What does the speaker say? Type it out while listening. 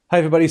Hi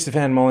everybody,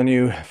 Stefan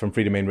Molyneux from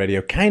Free Domain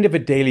Radio. Kind of a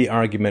daily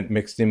argument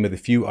mixed in with a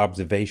few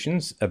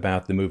observations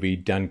about the movie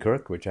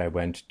Dunkirk, which I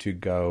went to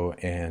go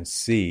and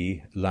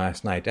see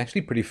last night.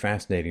 Actually pretty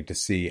fascinating to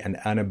see an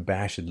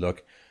unabashed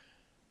look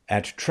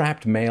at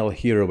trapped male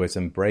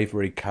heroism,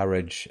 bravery,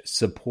 courage,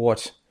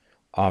 support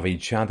of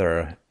each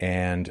other.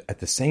 And at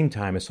the same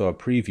time, I saw a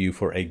preview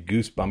for a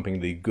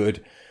goosebumpingly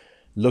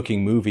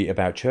good-looking movie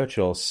about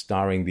Churchill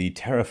starring the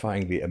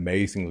terrifyingly,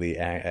 amazingly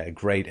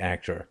great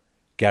actor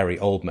Gary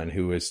Oldman,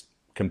 who is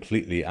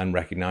completely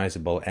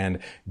unrecognizable and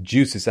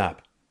juices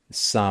up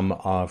some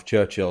of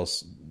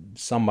Churchill's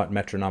somewhat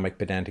metronomic,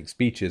 pedantic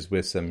speeches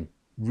with some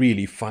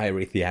really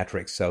fiery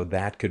theatrics. So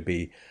that could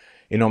be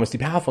enormously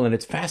powerful. And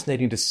it's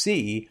fascinating to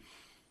see,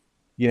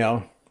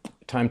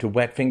 time to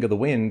wet finger the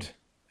wind,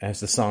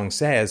 as the song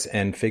says,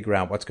 and figure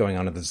out what's going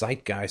on in the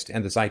zeitgeist.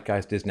 And the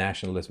zeitgeist is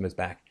nationalism is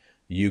back.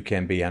 You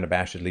can be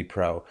unabashedly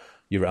pro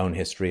your own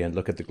history and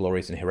look at the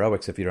glories and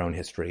heroics of your own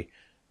history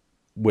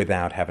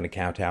without having to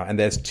kowtow. And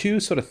there's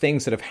two sort of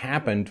things that have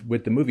happened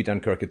with the movie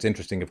Dunkirk. It's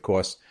interesting, of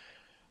course,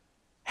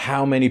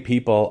 how many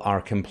people are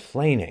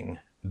complaining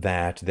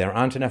that there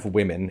aren't enough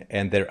women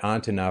and there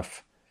aren't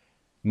enough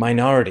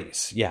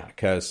minorities. Yeah,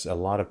 because a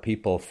lot of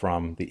people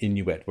from the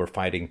Inuit were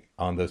fighting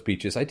on those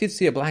beaches. I did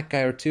see a black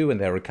guy or two,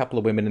 and there were a couple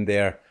of women in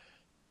there.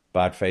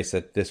 But face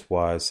it, this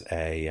was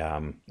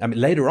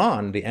later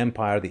on, the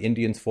Empire, the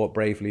Indians fought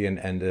bravely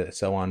and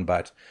so on,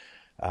 but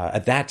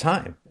at that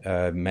time,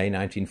 May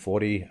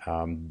 1940,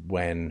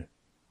 when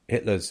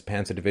Hitler's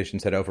panzer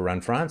divisions had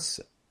overrun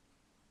France,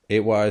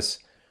 it was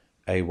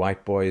a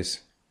white boy's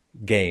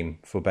game,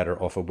 for better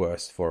or for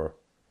worse, for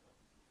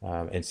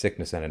in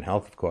sickness and in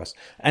health, of course.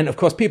 And of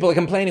course, people are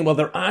complaining, well,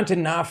 there aren't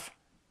enough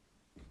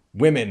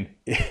women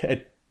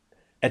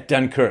at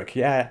Dunkirk.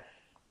 Yeah,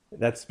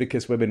 that's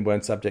because women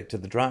weren't subject to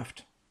the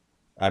draft.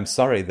 I'm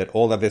sorry that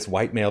all of this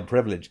white male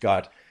privilege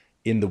got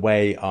in the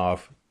way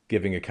of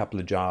giving a couple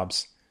of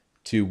jobs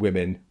to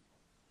women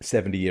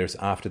 70 years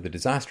after the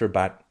disaster,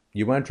 but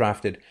you weren't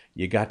drafted,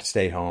 you got to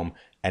stay home,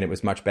 and it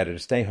was much better to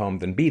stay home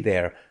than be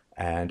there.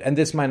 And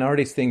this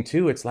minorities thing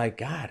too, it's like,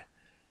 God,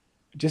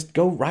 just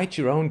go write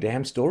your own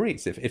damn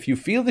stories. If you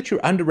feel that you're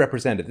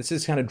underrepresented, this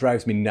is kind of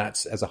drives me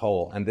nuts as a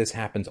whole, and this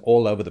happens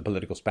all over the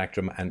political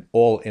spectrum and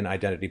all in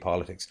identity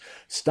politics.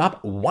 Stop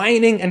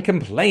whining and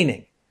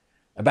complaining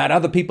about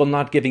other people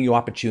not giving you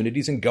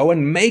opportunities and go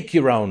and make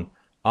your own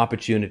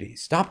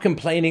opportunities. Stop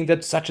complaining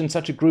that such and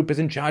such a group is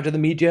in charge of the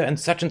media and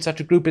such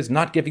a group is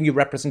not giving you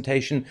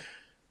representation.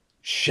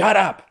 Shut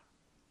up.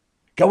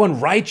 Go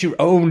and write your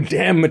own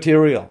damn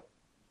material.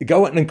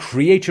 Go and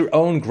create your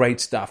own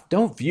great stuff.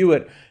 Don't view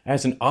it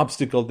as an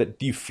obstacle that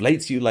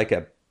deflates you like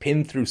a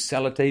pin through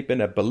sellotape in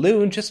a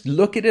balloon. Just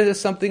look at it as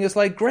something that's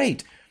like,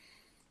 great.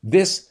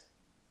 This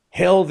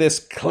hill, this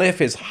cliff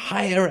is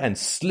higher and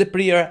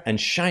slipperier and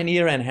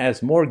shinier and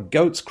has more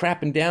goats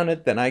crapping down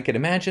it than I could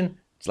imagine.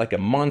 It's like a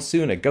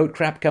monsoon, a goat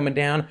crap coming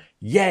down.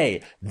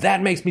 Yay!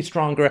 That makes me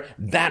stronger.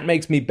 That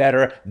makes me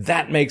better.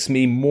 That makes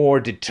me more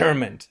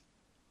determined.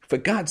 For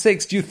God's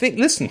sakes, do you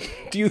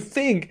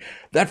think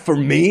that for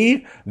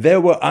me,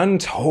 there were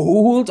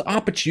untold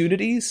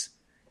opportunities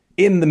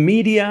in the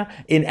media,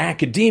 in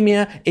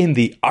academia, in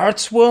the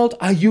arts world?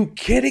 Are you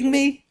kidding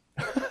me?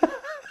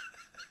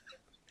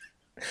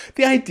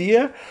 The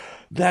idea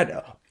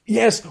that,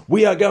 yes,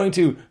 we are going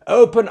to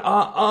open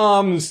our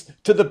arms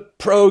to the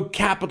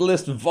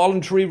pro-capitalist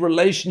voluntary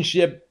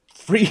relationship,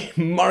 free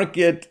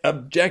market,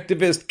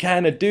 objectivist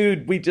kind of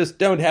dude we just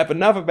don't have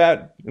enough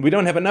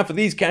of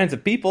these kinds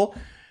of people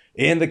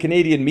in the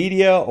Canadian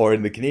media or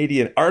in the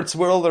Canadian arts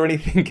world or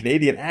anything,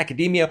 Canadian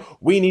academia.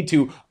 We need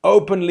to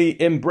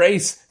openly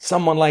embrace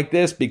someone like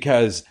this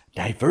because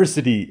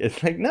diversity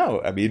is like,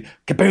 no, I mean,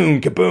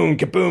 kaboom, kaboom,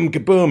 kaboom,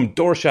 kaboom,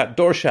 door shut,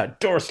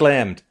 door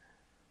slammed.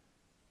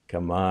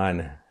 Come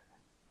on.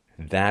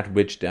 That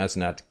which does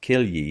not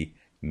kill ye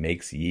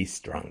makes ye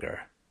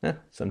stronger.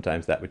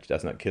 Sometimes that which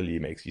does not kill ye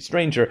makes ye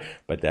stranger,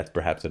 but that's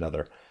perhaps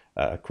another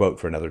quote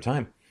for another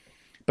time.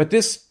 But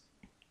this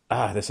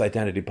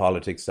identity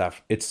politics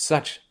stuff, it's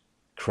such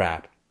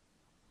crap.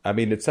 I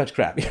mean, it's such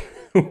crap.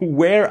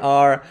 Where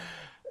are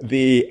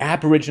the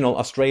Aboriginal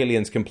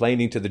Australians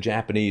complaining to the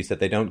Japanese that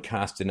they don't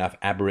cast enough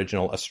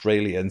Aboriginal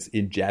Australians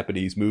in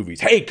Japanese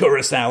movies? Hey,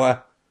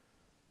 Kurosawa!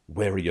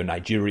 Where are your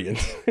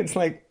Nigerians? It's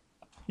like,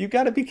 you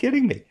got to be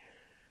kidding me.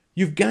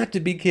 You've got to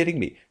be kidding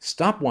me.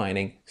 Stop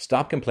whining,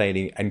 stop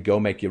complaining, and go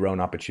make your own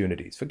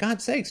opportunities. For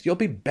God's sakes, you'll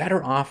be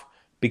better off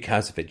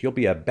because of it. You'll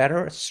be a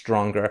better,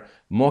 stronger,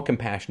 more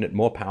compassionate,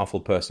 more powerful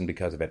person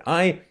because of it.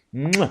 I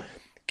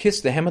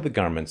kiss the hem of the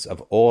garments of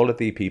all of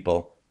the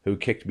people who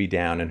kicked me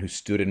down and who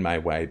stood in my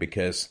way,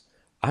 because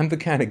I'm the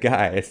kind of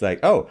guy, it's like,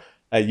 oh,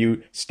 are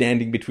you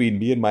standing between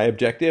me and my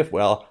objective?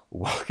 Well,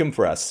 welcome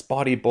for a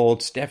spotty,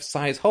 bald,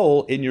 Steph-sized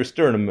hole in your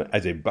sternum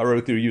as I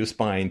burrow through your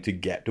spine to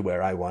get to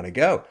where I want to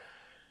go.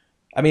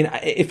 I mean,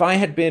 if I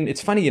had been,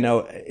 it's funny,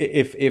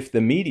 if the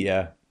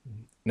media,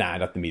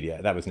 not the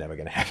media, that was never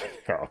going to happen.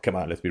 Oh, come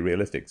on, let's be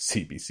realistic.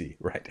 CBC,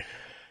 right?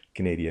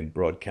 Canadians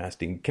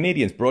broadcasting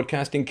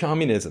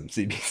communism,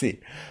 CBC.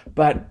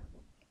 But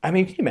I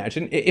mean, can you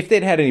imagine if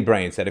they'd had any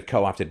brains, they'd have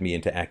co-opted me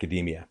into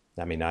academia.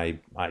 I mean, I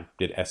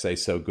did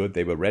essays so good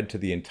they were read to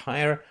the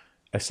entire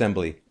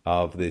assembly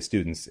of the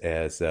students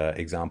as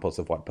examples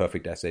of what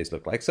perfect essays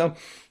look like. So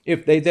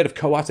if they'd have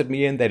co-opted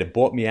me in, they'd have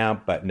bought me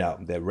out. But no,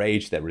 their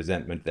rage, their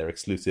resentment, their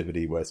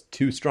exclusivity was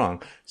too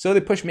strong. So they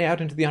pushed me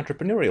out into the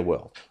entrepreneurial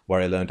world, where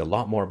I learned a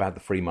lot more about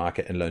the free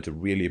market and learned to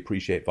really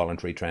appreciate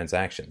voluntary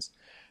transactions.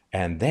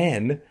 And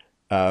then,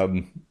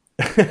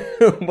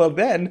 well,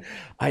 then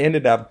I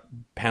ended up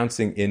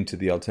pouncing into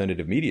the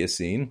alternative media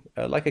scene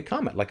like a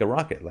comet, like a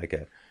rocket, like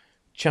a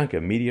chunk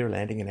of meteor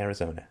landing in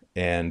Arizona.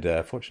 And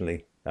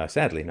fortunately,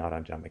 sadly, not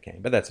on John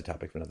McCain, but that's a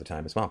topic for another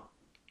time as well.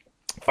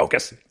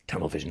 Focus,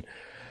 tunnel vision.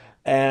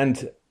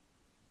 And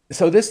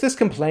so this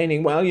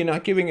complaining, well, you're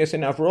not giving us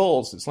enough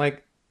roles. It's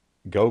like,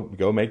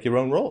 go make your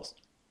own roles.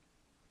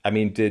 I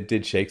mean,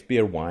 did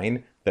Shakespeare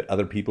whine that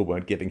other people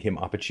weren't giving him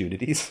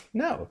opportunities?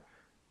 No.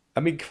 I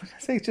mean,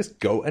 say just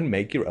go and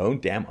make your own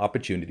damn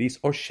opportunities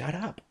or shut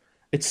up.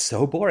 It's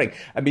so boring.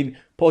 I mean,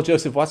 Paul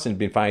Joseph Watson has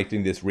been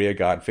fighting this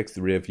rearguard, fix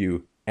the rear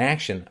view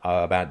action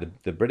about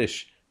the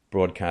British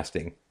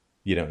broadcasting,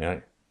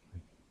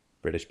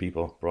 British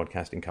people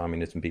broadcasting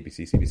communism,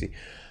 BBC, CBC.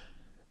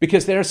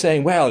 Because they're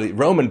saying, well,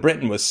 Roman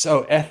Britain was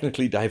so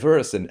ethnically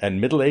diverse and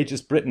Middle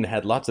Ages Britain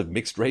had lots of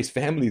mixed race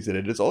families in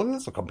it. It's all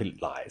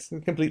complete lies.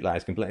 Complete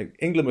lies.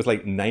 England was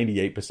like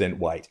 98%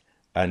 white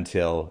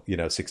until,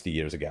 60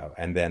 years ago.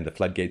 And then the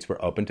floodgates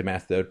were open to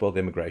mass third world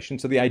immigration.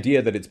 So the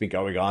idea that it's been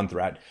going on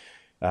throughout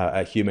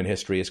human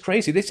history is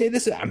crazy. They say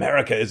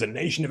America is a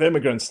nation of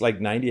immigrants, like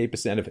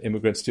 98% of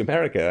immigrants to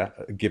America,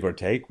 give or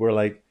take, were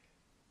like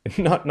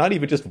not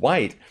even just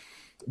white,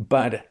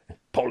 but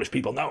Polish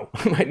people, no,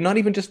 not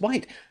even just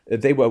white.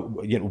 They were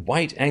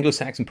white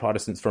Anglo-Saxon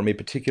Protestants from a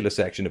particular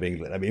section of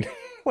England. I mean,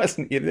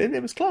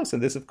 it was close.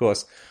 And this, of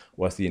course,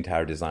 was the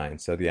entire design.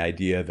 So the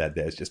idea that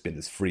there's just been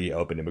this free,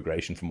 open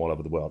immigration from all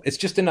over the world, it's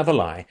just another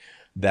lie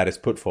that is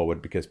put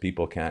forward because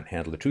people can't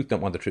handle the truth,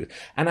 don't want the truth.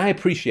 And I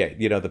appreciate,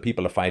 the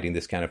people are fighting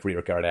this kind of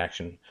rearguard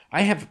action.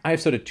 I have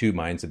sort of two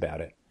minds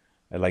about it.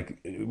 Like,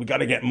 we got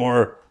to get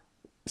more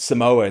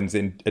Samoans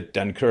at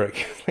Dunkirk.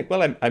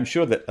 Well, I'm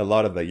sure that a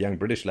lot of the young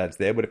British lads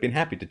there would have been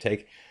happy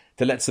to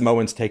let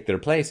Samoans take their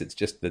place. It's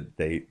just that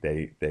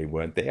they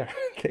weren't there.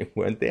 They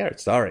weren't there.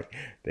 Sorry,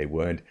 they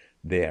weren't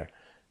there.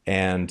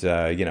 And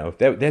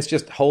there's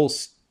just whole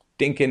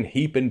stinking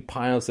heaping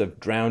piles of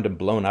drowned and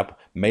blown up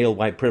male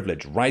white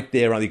privilege right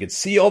there. You can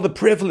see all the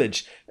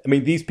privilege. I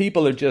mean, these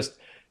people are just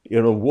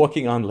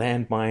walking on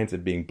landmines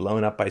and being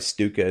blown up by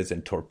Stukas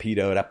and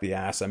torpedoed up the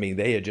ass. I mean,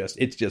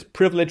 it's just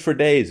privilege for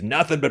days,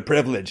 nothing but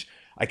privilege.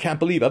 I can't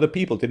believe other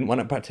people didn't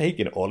want to partake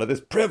in all of this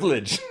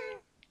privilege.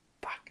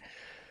 Fuck.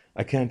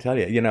 I can't tell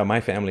you. My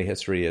family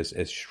history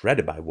is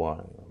shredded by war.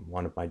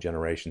 One of my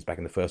generations back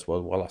in the First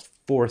World War lost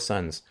 4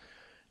 sons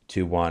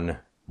to one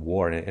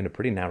war in a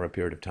pretty narrow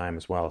period of time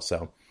as well.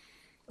 So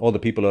all the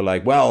people are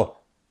like, well,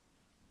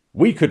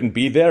 we couldn't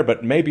be there,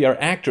 but maybe our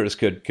actors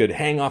could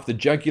hang off the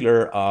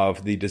jugular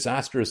of the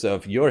disasters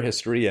of your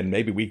history and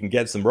maybe we can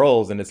get some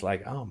roles. And it's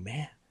like, oh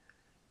man,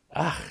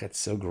 it's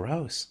so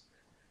gross.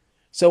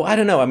 So I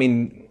don't know. I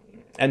mean,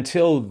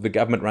 until the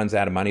government runs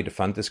out of money to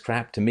fund this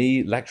crap, to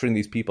me, lecturing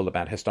these people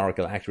about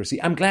historical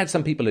accuracy, I'm glad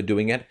some people are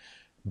doing it,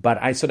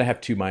 but I sort of have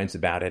two minds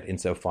about it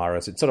insofar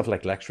as it's sort of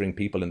like lecturing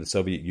people in the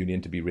Soviet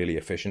Union to be really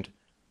efficient.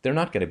 They're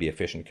not going to be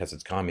efficient because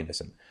it's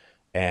communism.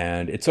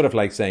 And it's sort of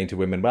like saying to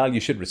women, well,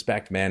 you should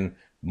respect men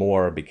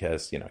more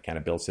because, kind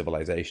of build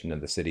civilization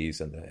and the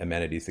cities and the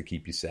amenities that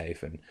keep you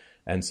safe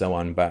and so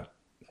on. But,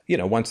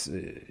 once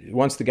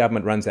the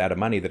government runs out of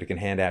money that it can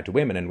hand out to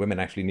women and women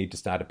actually need to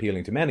start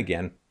appealing to men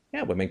again,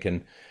 women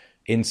can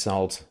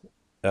insult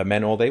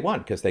men all they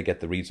want because they get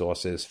the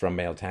resources from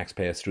male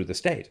taxpayers through the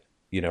state.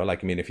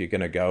 If you're going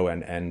to go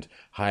and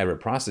hire a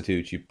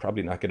prostitute, you're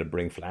probably not going to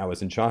bring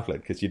flowers and chocolate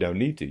because you don't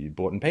need to. You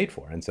bought and paid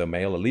for. And so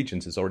male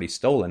allegiance is already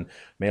stolen.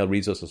 Male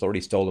resources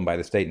already stolen by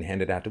the state and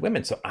handed out to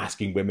women. So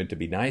asking women to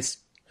be nice,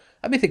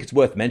 I think it's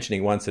worth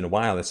mentioning once in a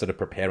while as sort of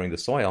preparing the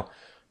soil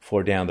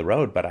for down the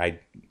road. But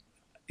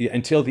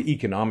until the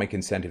economic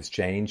incentives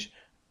change,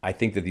 I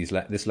think that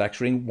this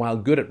lecturing, while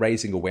good at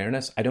raising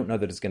awareness, I don't know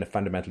that it's going to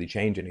fundamentally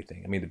change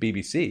anything. I mean, the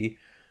BBC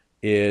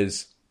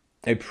is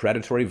a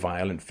predatory,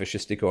 violent,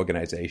 fascistic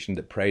organization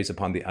that preys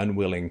upon the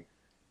unwilling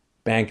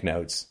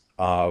banknotes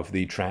of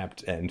the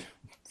trapped and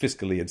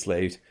fiscally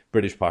enslaved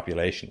British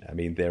population. I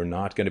mean, they're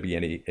not going to be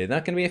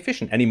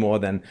efficient any more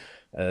than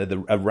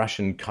a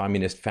Russian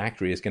communist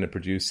factory is going to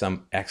produce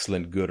some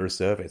excellent good or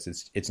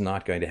service. It's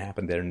not going to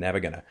happen. They're never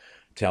going to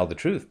tell the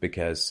truth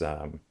because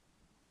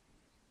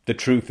the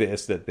truth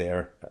is that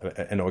they're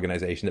an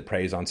organization that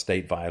preys on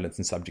state violence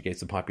and subjugates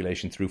the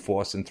population through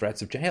force and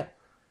threats of jail.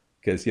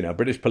 Because,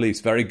 British police,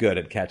 very good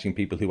at catching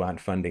people who aren't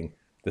funding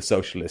the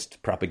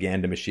socialist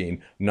propaganda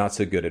machine, not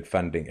so good at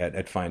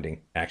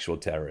finding actual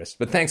terrorists.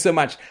 But thanks so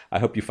much. I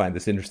hope you find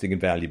this interesting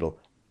and valuable.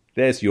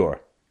 There's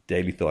your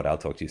Daily Thought. I'll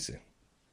talk to you soon.